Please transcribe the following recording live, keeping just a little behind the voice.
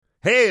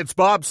Hey, it's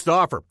Bob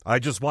Stauffer. I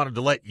just wanted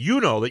to let you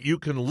know that you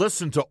can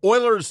listen to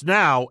Oilers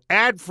Now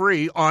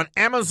ad-free on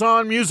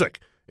Amazon Music,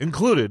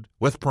 included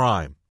with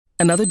Prime.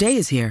 Another day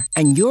is here,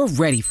 and you're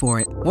ready for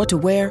it. What to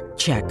wear?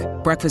 Check.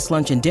 Breakfast,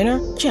 lunch, and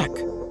dinner? Check.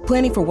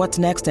 Planning for what's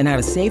next and how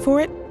to save for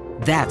it?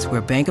 That's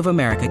where Bank of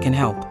America can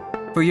help.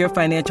 For your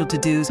financial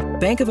to-dos,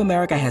 Bank of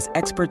America has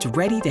experts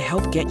ready to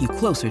help get you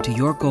closer to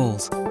your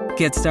goals.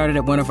 Get started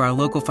at one of our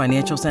local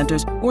financial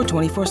centers or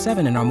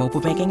 24/7 in our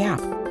mobile banking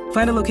app.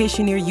 Find a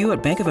location near you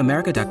at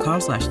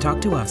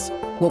bankofamerica.com/talktous.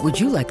 What would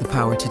you like the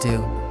power to do?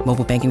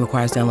 Mobile banking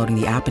requires downloading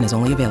the app and is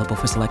only available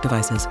for select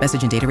devices.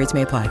 Message and data rates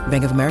may apply.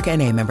 Bank of America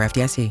N.A., member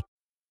FDIC.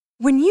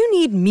 When you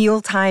need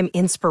mealtime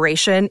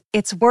inspiration,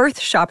 it's worth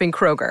shopping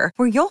Kroger,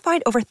 where you'll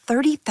find over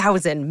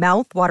 30,000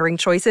 mouth-watering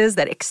choices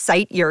that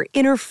excite your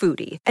inner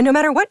foodie. And no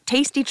matter what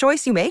tasty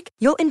choice you make,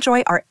 you'll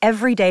enjoy our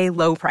everyday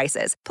low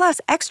prices, plus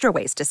extra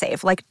ways to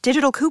save, like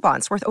digital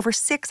coupons worth over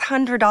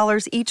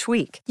 $600 each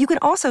week. You can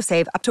also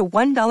save up to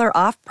 $1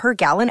 off per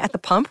gallon at the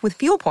pump with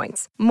fuel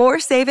points. More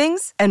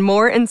savings and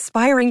more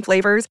inspiring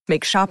flavors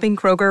make shopping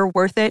Kroger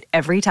worth it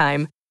every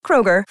time.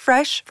 Kroger,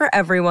 fresh for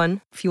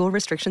everyone. Fuel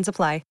restrictions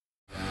apply.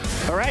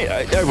 All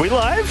right, are we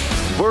live?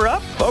 We're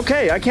up?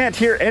 Okay, I can't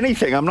hear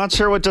anything. I'm not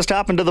sure what just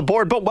happened to the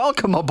board, but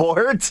welcome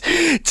aboard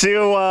to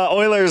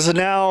Oilers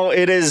Now.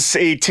 It is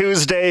a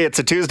Tuesday. It's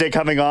a Tuesday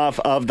coming off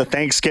of the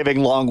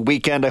Thanksgiving long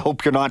weekend. I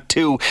hope you're not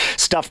too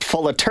stuffed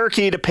full of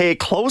turkey to pay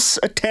close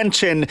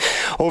attention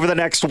over the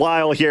next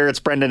while here. It's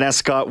Brenden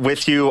Escott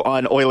with you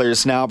on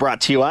Oilers Now, brought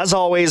to you, as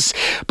always,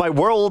 by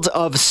World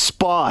of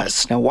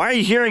Spas. Now, why are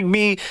you hearing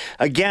me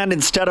again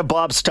instead of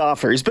Bob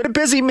Stauffer? He's been a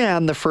busy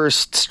man the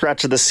first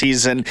stretch of the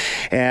season,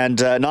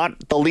 and not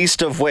the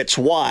least of which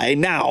why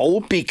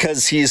now,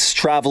 because he's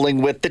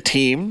traveling with the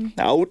team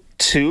out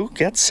to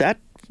get set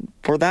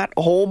for that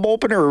home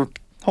opener of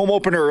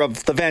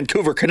the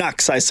Vancouver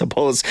Canucks, I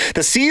suppose.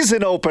 The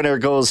season opener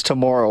goes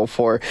tomorrow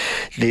for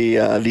the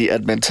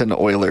Edmonton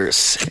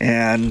Oilers.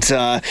 And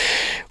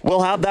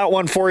we'll have that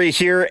one for you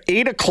here,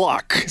 8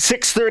 o'clock,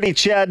 6:30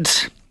 CHED.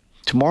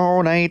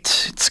 Tomorrow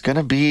night, it's going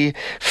to be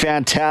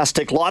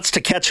fantastic. Lots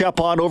to catch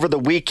up on over the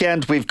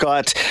weekend. We've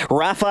got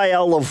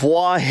Raphael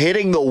Lavoie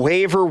hitting the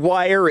waiver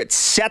wire. It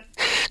set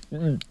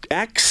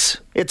X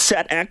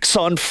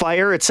on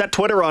fire. It set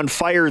Twitter on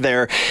fire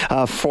there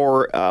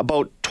for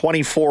about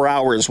 24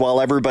 hours while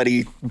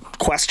everybody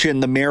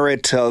questioned the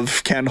merit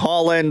of Ken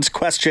Holland,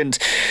 questioned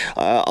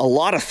a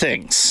lot of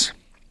things.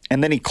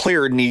 And then he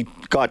cleared and he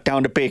got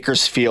down to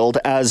Bakersfield,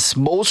 as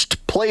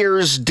most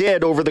players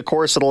did over the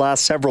course of the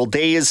last several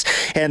days.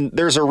 And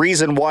there's a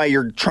reason why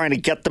you're trying to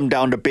get them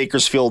down to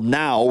Bakersfield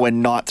now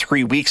and not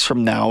 3 weeks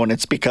from now. And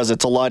it's because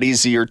it's a lot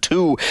easier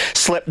to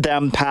slip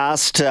them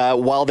past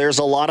while there's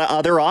a lot of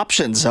other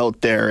options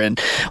out there. And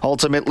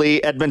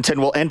ultimately,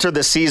 Edmonton will enter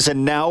the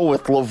season now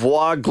with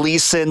Lavoie,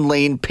 Gleason,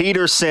 Lane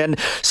Peterson,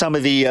 some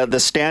of the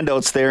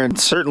standouts there, and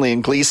certainly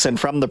in Gleason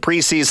from the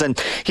preseason.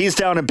 He's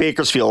down in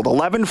Bakersfield.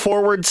 11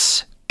 forwards,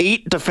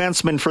 8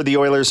 defensemen for the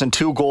Oilers, and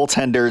 2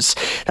 goaltenders.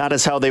 That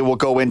is how they will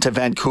go into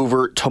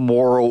Vancouver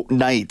tomorrow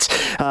night.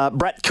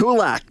 Brett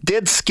Kulak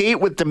did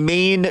skate with the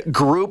main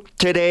group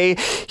today.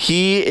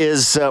 He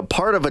is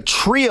part of a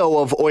trio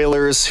of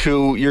Oilers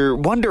who you're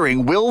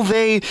wondering, will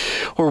they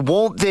or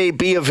won't they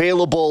be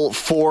available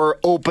for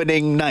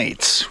opening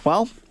night?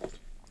 Well,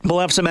 we'll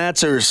have some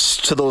answers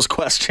to those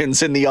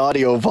questions in the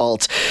audio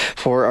vault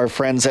for our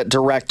friends at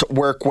Direct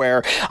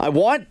Workwear. I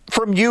want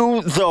from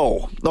you,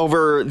 though,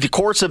 over the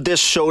course of this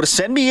show, to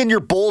send me in your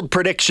bold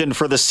prediction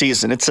for the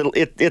season.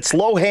 It's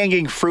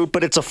low-hanging fruit,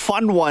 but it's a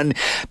fun one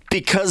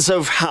because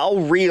of how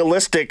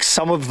realistic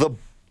some of the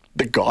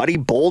gaudy,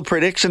 bold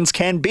predictions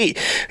can be.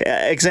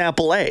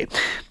 Example A.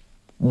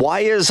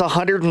 Why is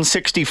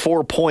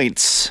 164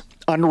 points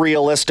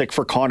unrealistic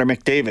for Connor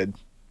McDavid?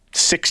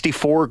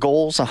 64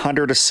 goals,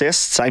 100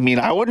 assists. I mean,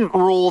 I wouldn't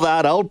rule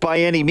that out by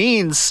any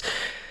means.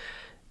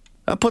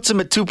 That puts him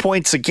at 2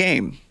 points a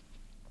game.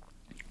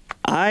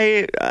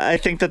 I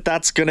think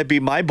that's going to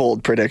be my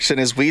bold prediction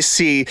as we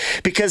see,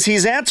 because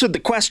he's answered the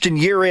question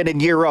year in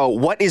and year out.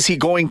 What is he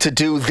going to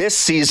do this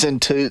season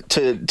to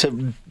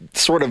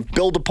sort of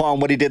build upon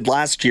what he did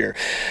last year?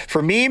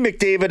 For me,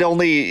 McDavid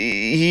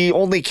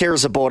only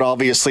cares about,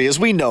 obviously, as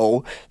we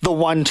know, the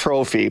one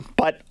trophy.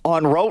 But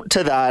en route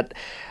to that,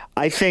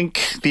 I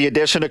think the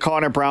addition of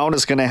Connor Brown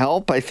is going to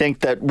help. I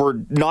think that we're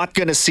not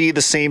going to see the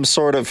same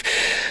sort of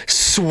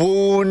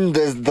swoon,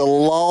 the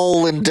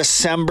lull in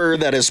December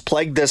that has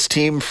plagued this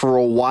team for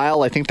a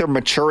while. I think they're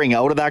maturing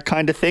out of that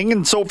kind of thing.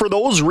 And so for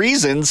those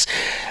reasons,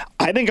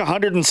 I think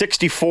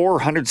 164,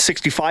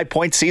 165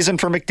 point season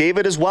for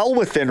McDavid is well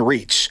within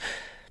reach.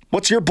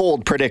 What's your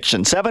bold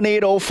prediction?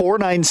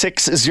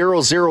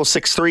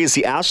 780-496-0063 is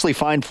the Ashley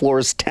Fine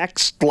Floors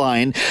text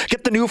line.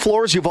 Get the new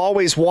floors you've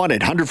always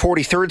wanted.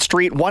 143rd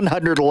Street,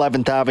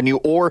 111th Avenue,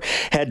 or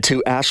head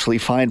to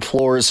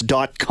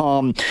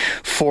ashleyfinefloors.com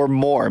for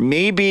more.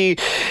 Maybe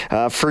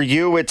for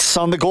you, it's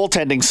on the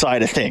goaltending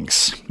side of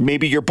things.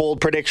 Maybe your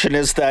bold prediction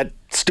is that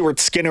Stuart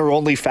Skinner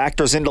only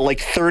factors into like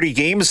 30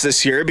 games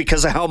this year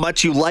because of how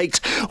much you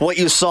liked what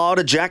you saw out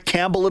of Jack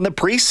Campbell in the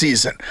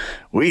preseason.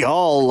 We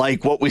all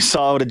like what we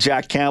saw out of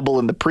Jack Campbell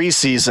in the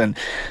preseason.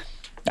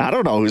 I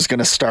don't know who's going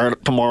to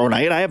start tomorrow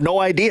night. I have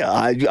no idea.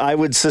 I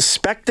would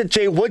suspect that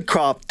Jay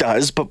Woodcroft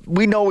does, but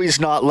we know he's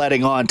not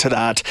letting on to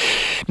that,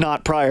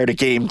 not prior to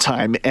game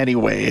time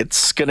anyway.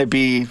 It's going to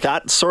be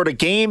that sort of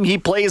game he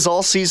plays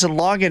all season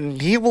long, and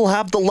he will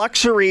have the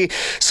luxury,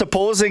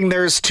 supposing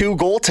there's two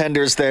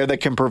goaltenders there that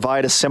can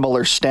provide a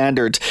similar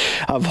standard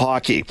of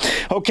hockey.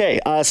 Okay,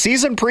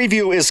 season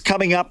preview is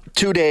coming up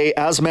today.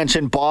 As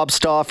mentioned, Bob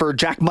Stauffer,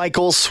 Jack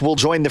Michaels will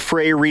join the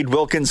fray. Reed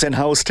Wilkins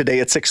in-house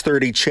today at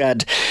 6:30.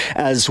 Ched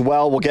as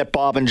well. We'll get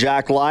Bob and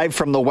Jack live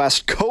from the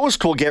West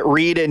Coast. We'll get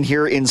Reed in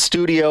here in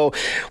studio.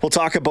 We'll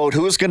talk about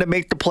who's going to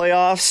make the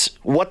playoffs,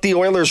 what the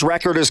Oilers'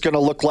 record is going to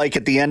look like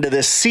at the end of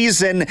this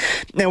season,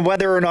 and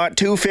whether or not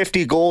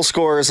 250 goal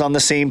scorers on the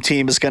same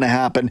team is going to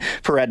happen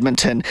for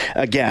Edmonton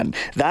again.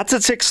 That's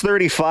at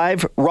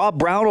 6:35. Rob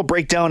Brown will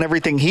break down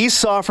everything he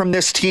saw from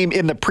this team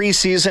in the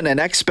preseason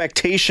and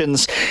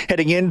expectations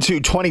heading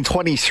into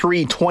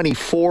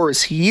 2023-24.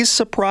 Is he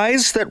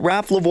surprised that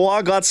Raph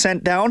Lavoie got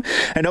sent down?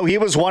 I know he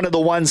was one of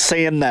the ones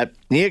saying that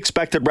he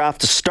expected Raph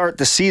to start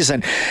the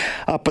season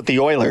up at the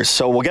Oilers.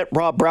 So we'll get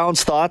Rob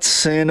Brown's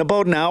thoughts in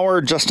about an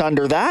hour, just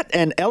under that.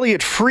 And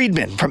Elliot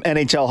Friedman from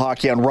NHL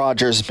Hockey on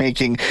Rogers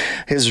making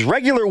his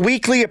regular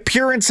weekly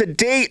appearance a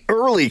day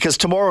early because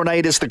tomorrow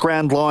night is the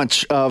grand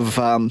launch of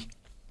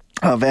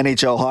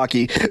NHL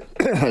Hockey.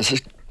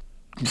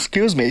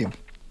 Excuse me.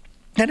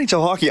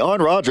 NHL Hockey on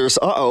Rogers.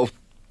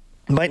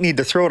 Might need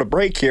to throw it a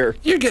break here.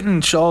 You're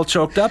getting all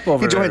choked up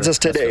over there. He joins us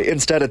today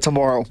instead of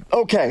tomorrow.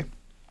 Okay.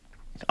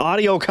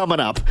 Audio coming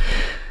up.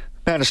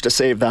 Managed to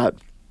save that.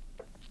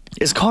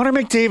 Is Connor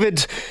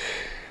McDavid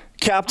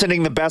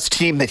captaining the best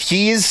team that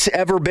he's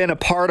ever been a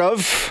part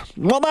of?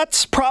 Well,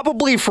 that's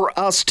probably for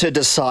us to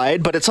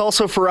decide, but it's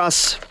also for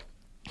us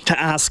to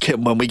ask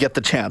him when we get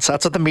the chance.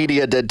 That's what the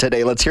media did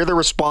today. Let's hear the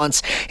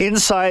response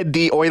inside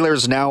the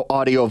Oilers Now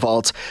audio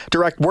vault.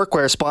 Direct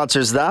Workwear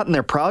sponsors that, and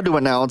they're proud to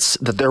announce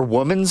that their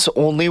women's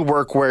only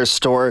workwear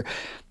store,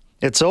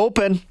 it's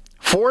open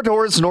 4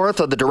 doors north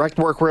of the Direct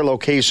Workwear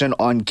location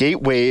on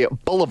Gateway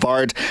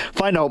Boulevard.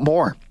 Find out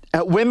more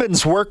at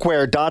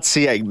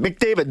womensworkwear.ca.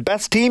 McDavid,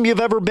 best team you've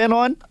ever been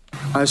on?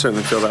 I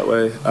certainly feel that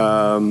way.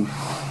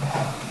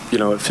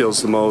 It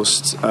feels the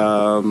most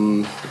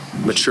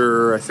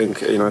mature. I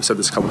think, I've said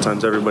this a couple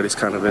times, everybody's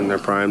kind of in their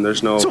prime.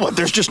 There's no... So what,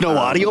 there's just no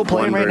audio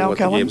playing right now, what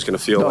Kellen? the game's going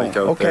to feel like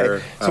out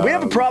there. So we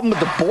have a problem with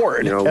the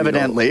board,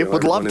 evidently.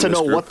 Would love to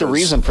know what the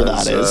reason for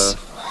that is.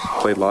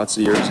 Played lots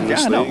of years in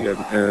this league,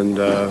 and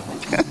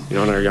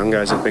and our young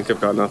guys, I think, have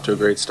gotten off to a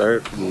great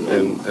start,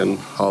 and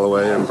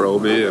Holloway and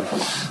Broby, and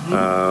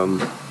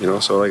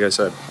so like I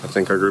said, I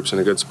think our group's in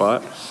a good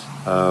spot.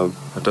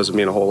 That doesn't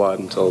mean a whole lot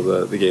until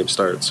the game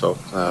starts, so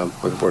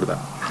looking forward to that.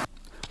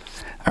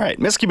 All right,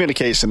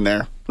 miscommunication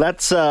there.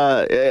 Let's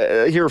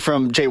hear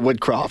from Jay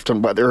Woodcroft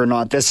on whether or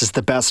not this is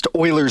the best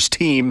Oilers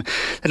team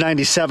the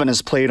 97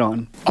 has played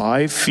on.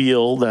 I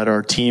feel that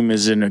our team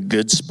is in a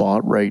good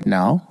spot right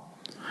now.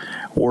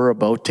 We're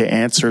about to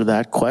answer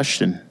that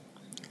question.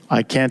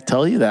 I can't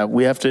tell you that.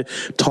 We have to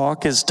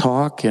talk is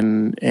talk,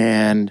 and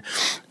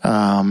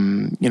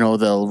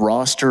the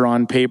roster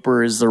on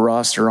paper is the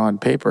roster on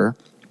paper.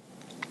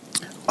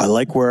 I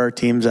like where our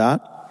team's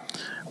at.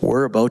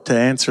 We're about to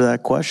answer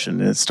that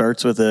question. It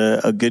starts with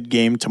a good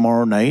game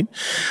tomorrow night,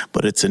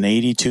 but it's an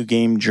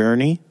 82-game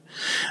journey.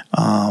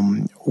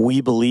 We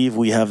believe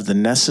we have the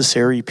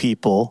necessary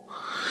people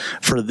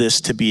for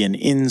this to be an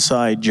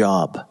inside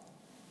job.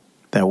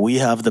 That we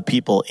have the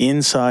people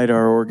inside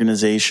our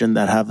organization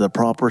that have the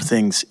proper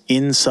things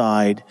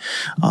inside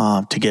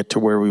to get to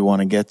where we want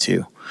to get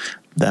to.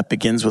 That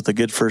begins with a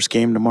good first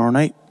game tomorrow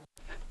night.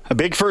 A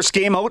big first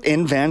game out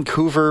in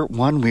Vancouver.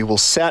 One we will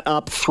set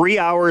up 3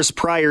 hours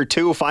prior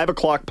to 5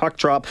 o'clock puck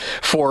drop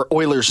for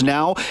Oilers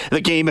Now.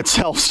 The game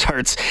itself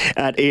starts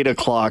at 8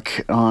 o'clock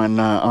on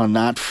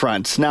that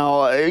front.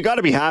 Now, you got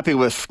to be happy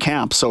with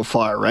camp so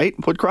far, right,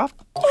 Woodcroft?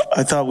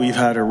 I thought we've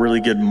had a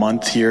really good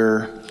month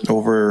here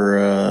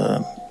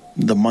over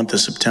the month of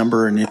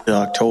September and into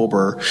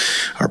October.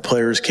 Our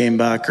players came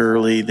back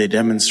early. They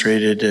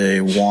demonstrated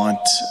a want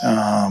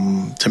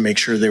to make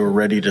sure they were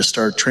ready to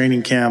start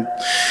training camp.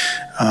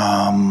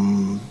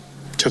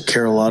 Took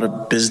care of a lot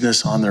of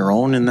business on their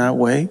own in that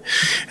way.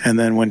 And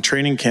then when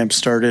training camp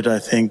started, I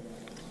think,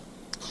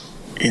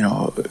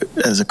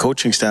 as a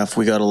coaching staff,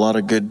 we got a lot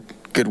of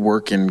good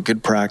work and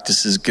good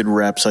practices, good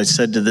reps. I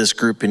said to this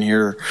group in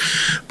here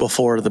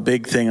before, the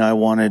big thing I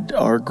wanted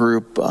our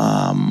group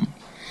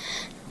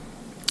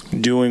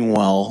doing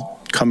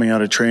well coming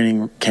out of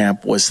training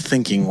camp was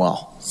thinking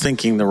well,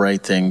 thinking the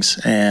right things.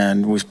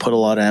 And we've put a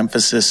lot of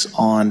emphasis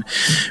on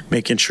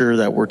making sure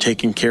that we're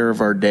taking care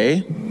of our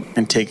day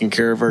and taking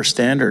care of our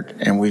standard.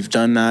 And we've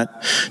done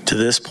that to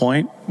this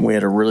point. We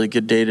had a really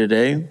good day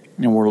today,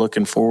 and we're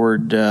looking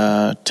forward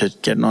to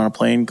getting on a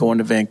plane, going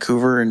to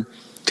Vancouver, and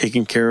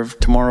taking care of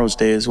tomorrow's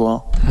day as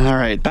well. All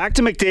right, back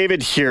to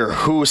McDavid here,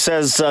 who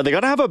says they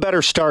got to have a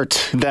better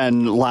start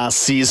than last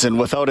season,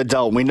 without a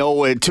doubt. We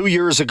know 2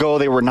 years ago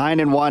they were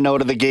 9-1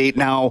 out of the gate.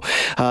 Now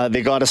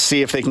they got to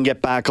see if they can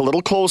get back a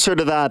little closer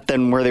to that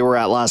than where they were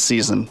at last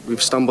season.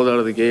 We've stumbled out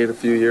of the gate a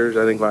few years.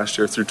 I think last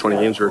year through 20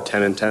 games we were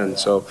 10-10.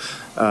 So,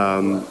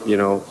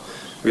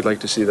 we'd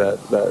like to see that.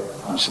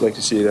 We'd like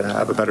to see to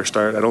have a better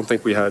start. I don't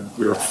think we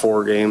were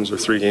 4 games or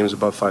 3 games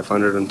above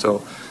 500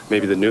 until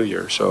maybe the new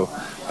year. So,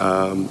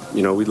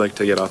 we'd like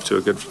to get off to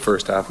a good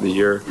first half of the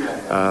year.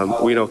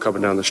 We know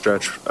coming down the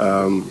stretch,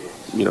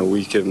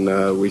 we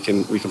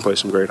can play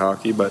some great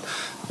hockey. But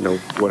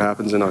what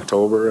happens in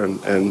October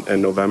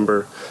and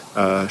November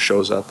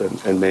shows up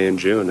in May and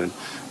June. And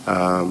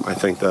I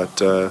think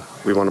that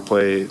we want to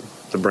play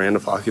the brand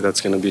of hockey that's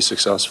going to be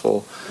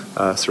successful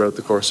throughout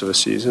the course of a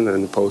season and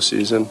in the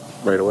postseason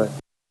right away.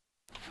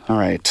 All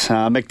right.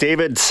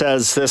 McDavid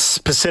says this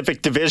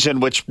Pacific Division,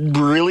 which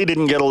really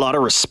didn't get a lot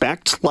of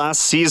respect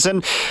last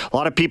season. A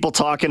lot of people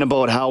talking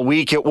about how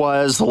weak it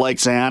was, the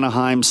likes of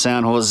Anaheim,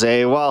 San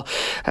Jose. Well,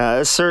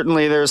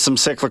 certainly there's some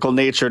cyclical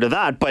nature to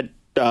that, but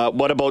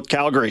what about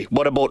Calgary?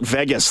 What about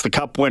Vegas, the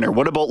Cup winner?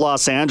 What about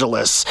Los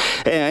Angeles?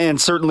 And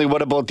certainly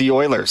what about the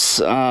Oilers?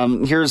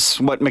 Here's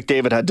what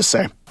McDavid had to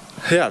say.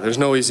 Yeah, there's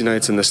no easy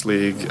nights in this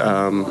league,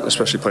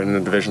 especially playing in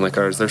a division like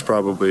ours. There's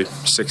probably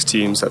 6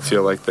 teams that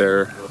feel like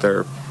they're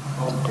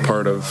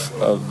part of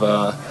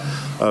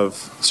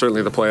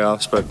certainly the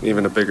playoffs, but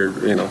even a bigger,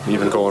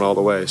 even going all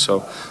the way.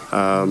 So,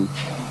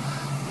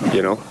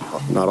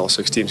 not all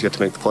 6 teams get to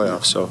make the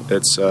playoffs. So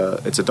it's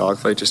a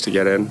dogfight just to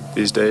get in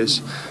these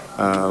days.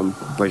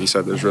 Like you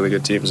said, there's really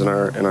good teams in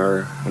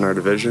our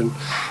division.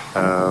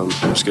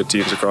 There's good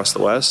teams across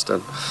the West,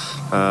 and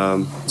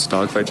it's a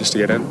dogfight just to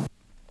get in.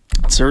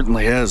 It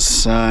certainly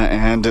is,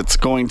 and it's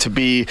going to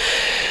be...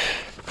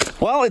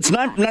 Well, it's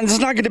not going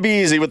to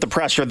be easy with the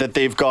pressure that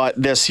they've got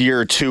this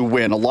year to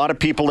win. A lot of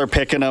people are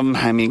picking them.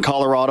 I mean,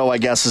 Colorado, I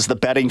guess, is the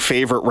betting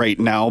favorite right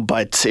now.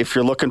 But if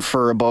you're looking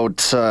for about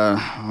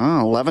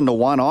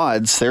 11-1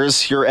 odds,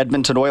 there's your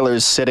Edmonton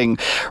Oilers sitting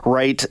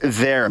right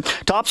there.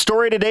 Top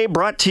story today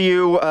brought to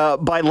you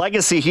by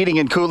Legacy Heating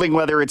and Cooling.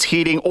 Whether it's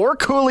heating or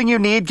cooling you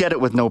need, get it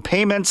with no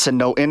payments and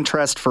no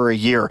interest for a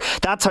year.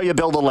 That's how you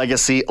build a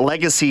legacy.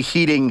 Legacy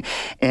Heating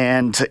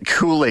and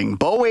Cooling.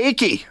 Bo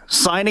Akey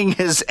signing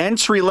his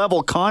entry-level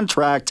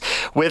contract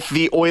with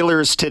the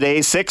Oilers today.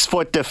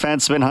 6-foot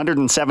defenseman,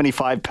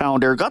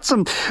 175-pounder. Got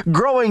some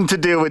growing to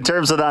do in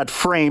terms of that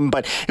frame,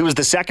 but it was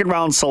the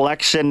second-round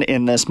selection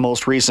in this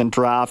most recent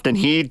draft, and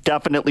he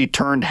definitely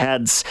turned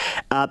heads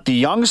at the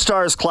Young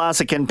Stars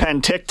Classic in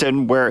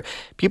Penticton, where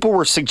people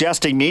were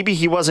suggesting maybe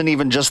he wasn't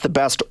even just the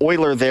best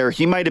Oiler there.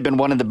 He might have been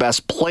one of the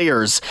best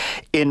players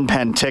in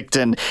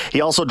Penticton.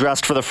 He also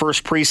dressed for the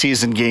first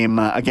preseason game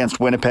against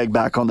Winnipeg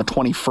back on the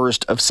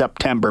 21st of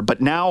September.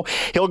 But now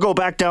he'll go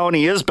back down.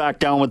 He is back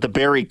down with the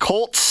Barrie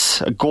Colts.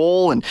 A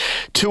goal and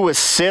 2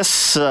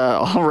 assists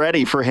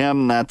already for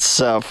him. That's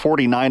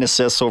 49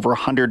 assists over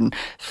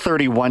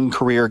 131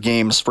 career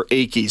games for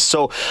Akey.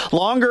 So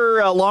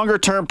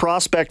longer-term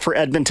prospect for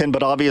Edmonton,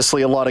 but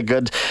obviously a lot of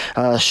good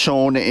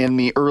shown in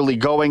the early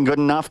going. Good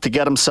enough to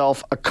get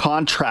himself a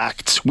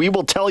contract. We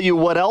will tell you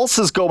what else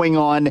is going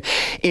on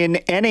in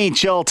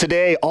NHL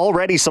today.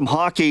 Already some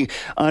hockey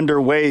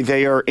underway.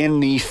 They are in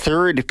the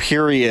 3rd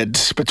period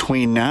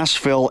between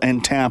Nashville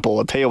and Tampa.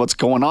 I'll tell you what's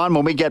going on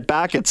when we get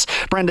back. It's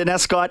Brenden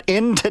Escott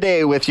in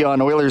today with you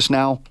on Oilers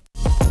Now.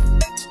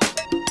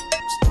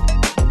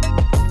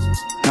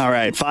 All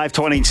right,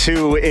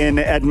 5:22 in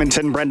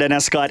Edmonton. Brenden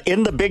Escott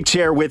in the big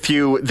chair with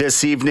you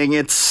this evening.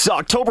 It's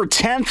October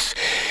 10th.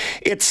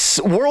 It's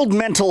World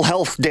Mental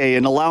Health Day,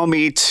 and allow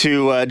me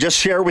to just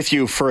share with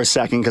you for a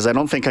second, because I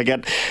don't think I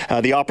get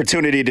the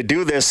opportunity to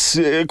do this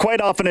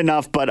quite often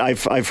enough, but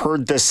I've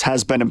heard this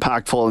has been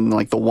impactful in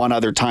like the one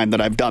other time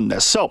that I've done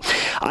this. So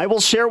I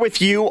will share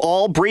with you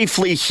all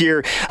briefly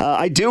here.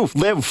 I do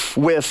live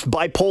with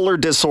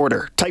bipolar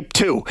disorder, type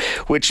 2,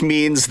 which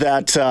means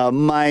that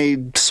my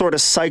sort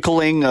of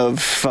cycling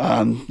of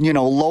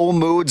low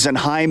moods and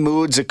high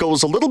moods, it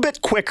goes a little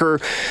bit quicker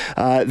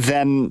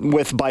than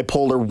with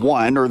bipolar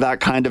 1 or that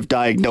kind of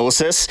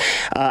diagnosis.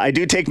 I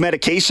do take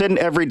medication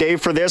every day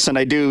for this, and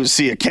I do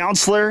see a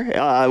counselor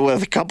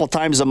with a couple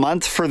times a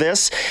month for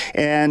this,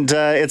 and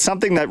it's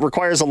something that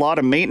requires a lot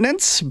of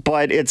maintenance,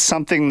 but it's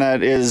something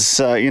that is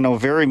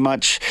very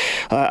much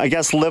I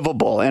guess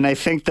livable. And I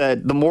think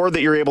that the more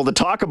that you're able to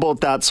talk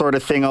about that sort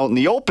of thing out in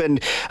the open,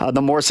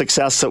 the more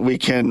success that we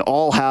can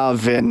all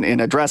have in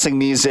addressing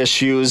these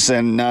issues.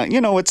 And,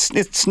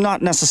 it's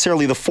not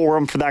necessarily the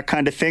forum for that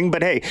kind of thing.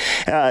 But, hey,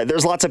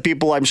 there's lots of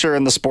people, I'm sure,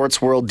 in the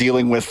sports world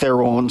dealing with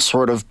their own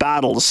sort of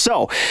battles.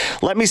 So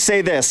let me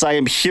say this. I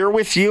am here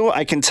with you.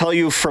 I can tell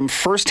you from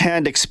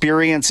firsthand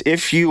experience,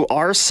 if you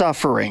are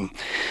suffering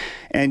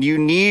and you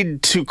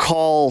need to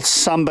call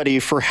somebody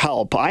for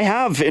help. I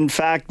have, in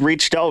fact,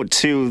 reached out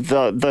to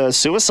the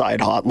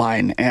suicide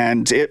hotline,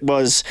 and it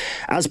was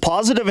as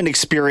positive an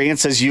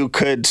experience as you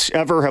could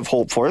ever have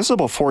hoped for. This is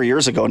about 4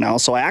 years ago now,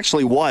 so I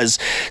actually was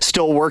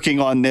still working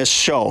on this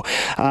show.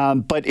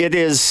 But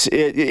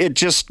it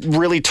just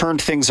really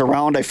turned things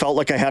around. I felt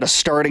like I had a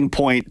starting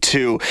point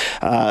to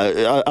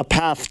a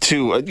path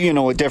to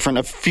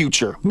a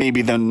future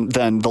maybe than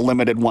the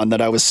limited one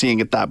that I was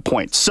seeing at that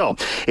point. So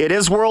it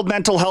is World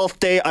Mental Health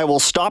Day. I will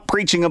stop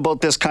preaching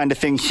about this kind of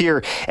thing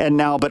here and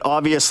now, but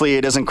obviously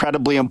it is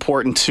incredibly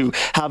important to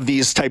have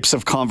these types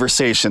of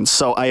conversations.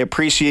 So I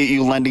appreciate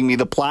you lending me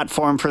the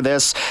platform for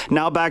this.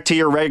 Now back to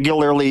your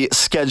regularly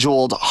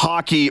scheduled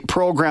hockey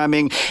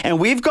programming, and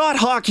we've got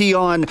hockey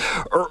on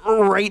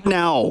right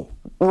now.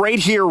 Right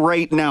here,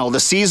 right now. The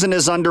season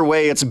is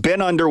underway. It's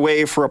been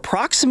underway for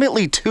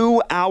approximately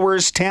 2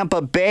 hours. Tampa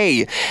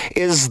Bay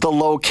is the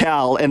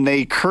locale, and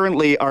they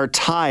currently are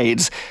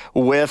tied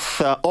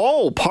with,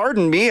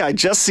 pardon me, I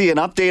just see an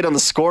update on the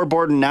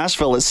scoreboard, and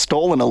Nashville has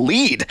stolen a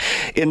lead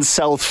in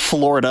South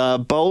Florida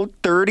about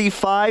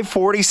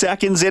 40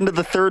 seconds into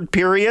the third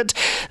period.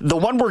 The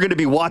one we're going to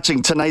be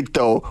watching tonight,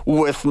 though,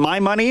 with my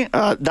money,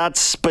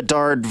 that's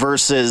Bedard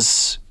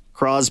versus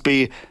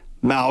Crosby,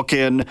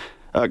 Malkin,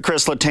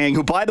 Chris Letang,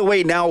 who, by the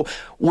way, now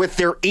with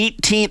their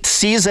 18th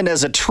season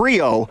as a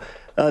trio,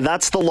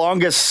 that's the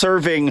longest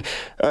serving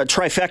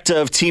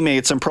trifecta of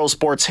teammates in pro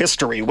sports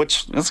history,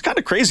 which is kind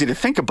of crazy to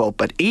think about.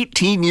 But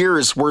 18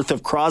 years worth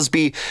of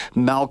Crosby,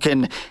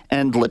 Malkin,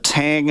 and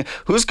Letang.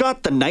 Who's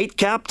got the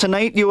nightcap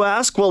tonight, you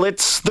ask? Well,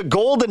 it's the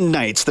Golden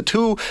Knights, the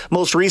two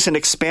most recent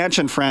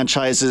expansion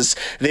franchises.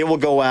 They will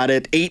go at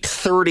it.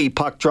 8:30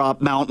 puck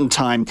drop Mountain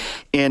Time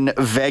in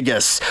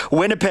Vegas.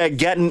 Winnipeg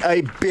getting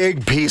a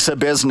big piece of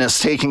business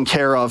taken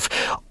care of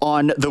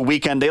on the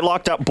weekend. They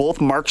locked up both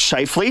Mark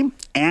Scheifele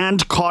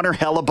and Connor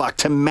Hellebuck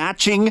to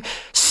matching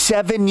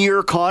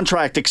 7-year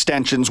contract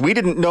extensions. We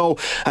didn't know,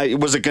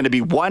 was it going to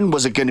be one?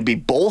 Was it going to be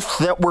both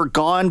that were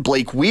gone?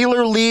 Blake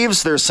Wheeler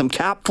leaves. There's some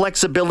cap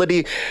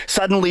flexibility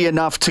suddenly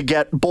enough to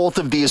get both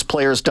of these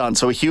players done.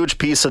 So a huge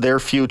piece of their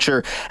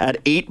future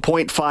at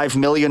 $8.5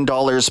 million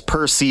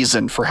per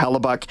season for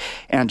Hellebuck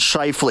and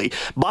Scheifele.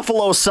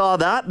 Buffalo saw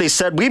that. They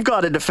said, we've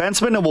got a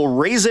defenseman and we'll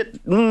raise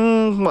it,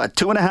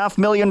 $2.5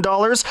 million?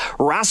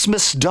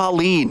 Rasmus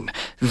Dahlin,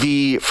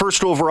 the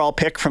first overall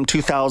pick from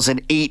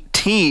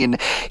 2018.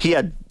 He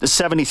had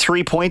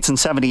 73 points in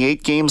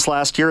 78 games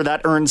last year.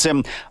 That earns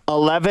him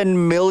 $11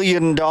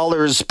 million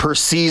per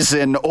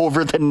season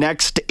over the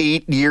next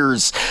 8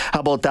 years.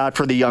 How about that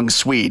for the young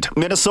Swede?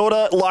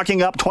 Minnesota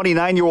locking up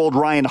 29-year-old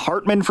Ryan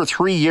Hartman for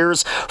 3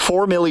 years,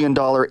 $4 million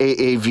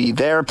AAV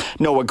there.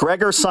 Noah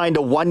Gregor signed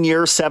a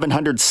 1-year,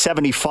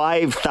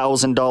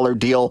 $775,000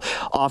 deal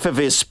off of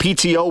his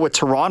PTO with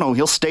Toronto.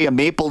 He'll stay a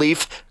Maple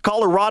Leaf.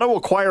 Colorado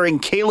acquiring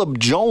Caleb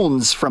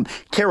Jones from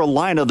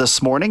Carolina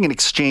this morning in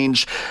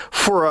exchange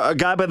for a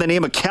guy by the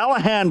name of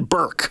Callahan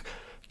Burke.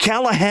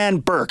 Callahan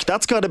Burke.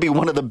 That's got to be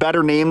one of the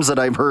better names that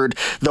I've heard,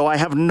 though I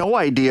have no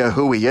idea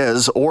who he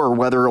is or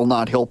whether or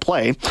not he'll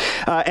play.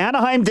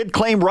 Anaheim did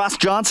claim Ross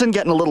Johnson,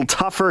 getting a little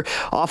tougher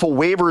off of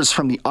waivers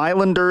from the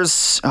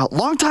Islanders.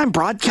 Longtime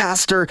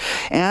broadcaster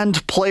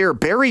and player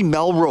Barry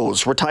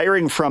Melrose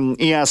retiring from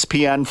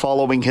ESPN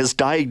following his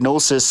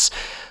diagnosis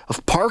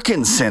of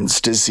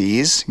Parkinson's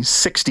disease. He's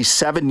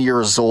 67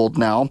 years old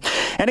now.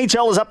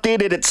 NHL has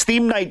updated its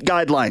theme night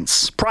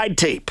guidelines. Pride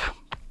Tape.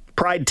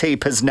 Pride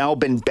Tape has now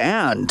been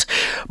banned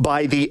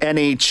by the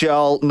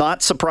NHL,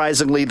 not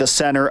surprisingly the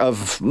center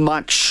of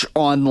much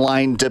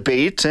online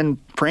debate, and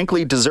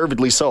frankly,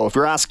 deservedly so. If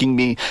you're asking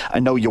me, I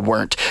know you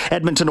weren't.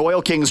 Edmonton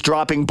Oil Kings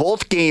dropping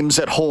both games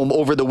at home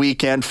over the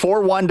weekend.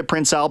 4-1 to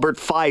Prince Albert,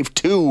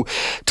 5-2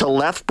 to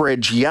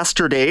Lethbridge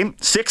yesterday.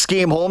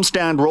 6-game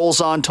homestand rolls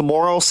on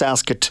tomorrow.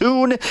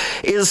 Saskatoon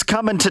is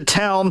coming to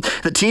town.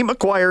 The team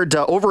acquired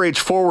overage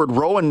forward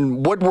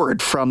Rowan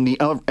Woodward from the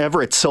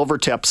Everett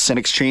Silvertips in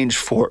exchange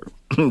for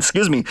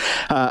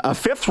a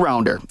fifth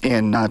rounder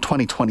in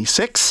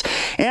 2026.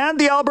 And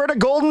the Alberta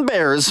Golden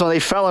Bears, so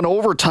they fell in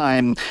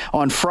overtime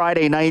on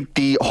Friday night,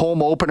 the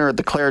home opener at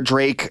the Claire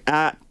Drake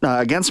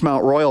against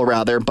Mount Royal,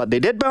 but they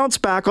did bounce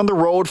back on the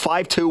road,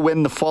 5-2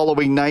 win the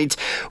following night.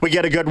 We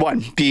get a good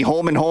one. The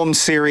home-and-home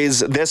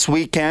series this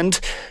weekend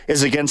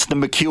is against the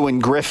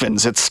McEwen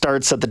Griffins. It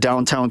starts at the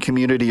Downtown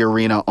Community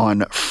Arena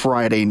on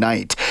Friday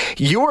night.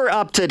 You are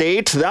up to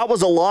date. That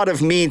was a lot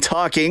of me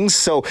talking,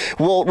 so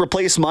we'll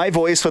replace my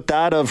voice with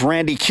that of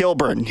Randy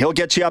Kilburn. He'll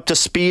get you up to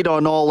speed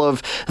on all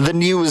of the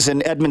news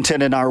in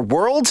Edmonton and our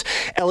world.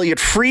 Elliot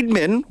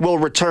Friedman will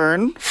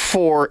return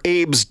for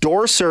Abe's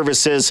Door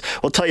Services.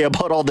 We'll tell you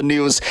about all the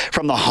news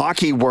from the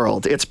hockey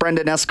world. It's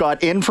Brenden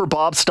Escott in for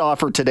Bob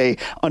Stauffer today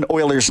on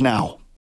Oilers Now.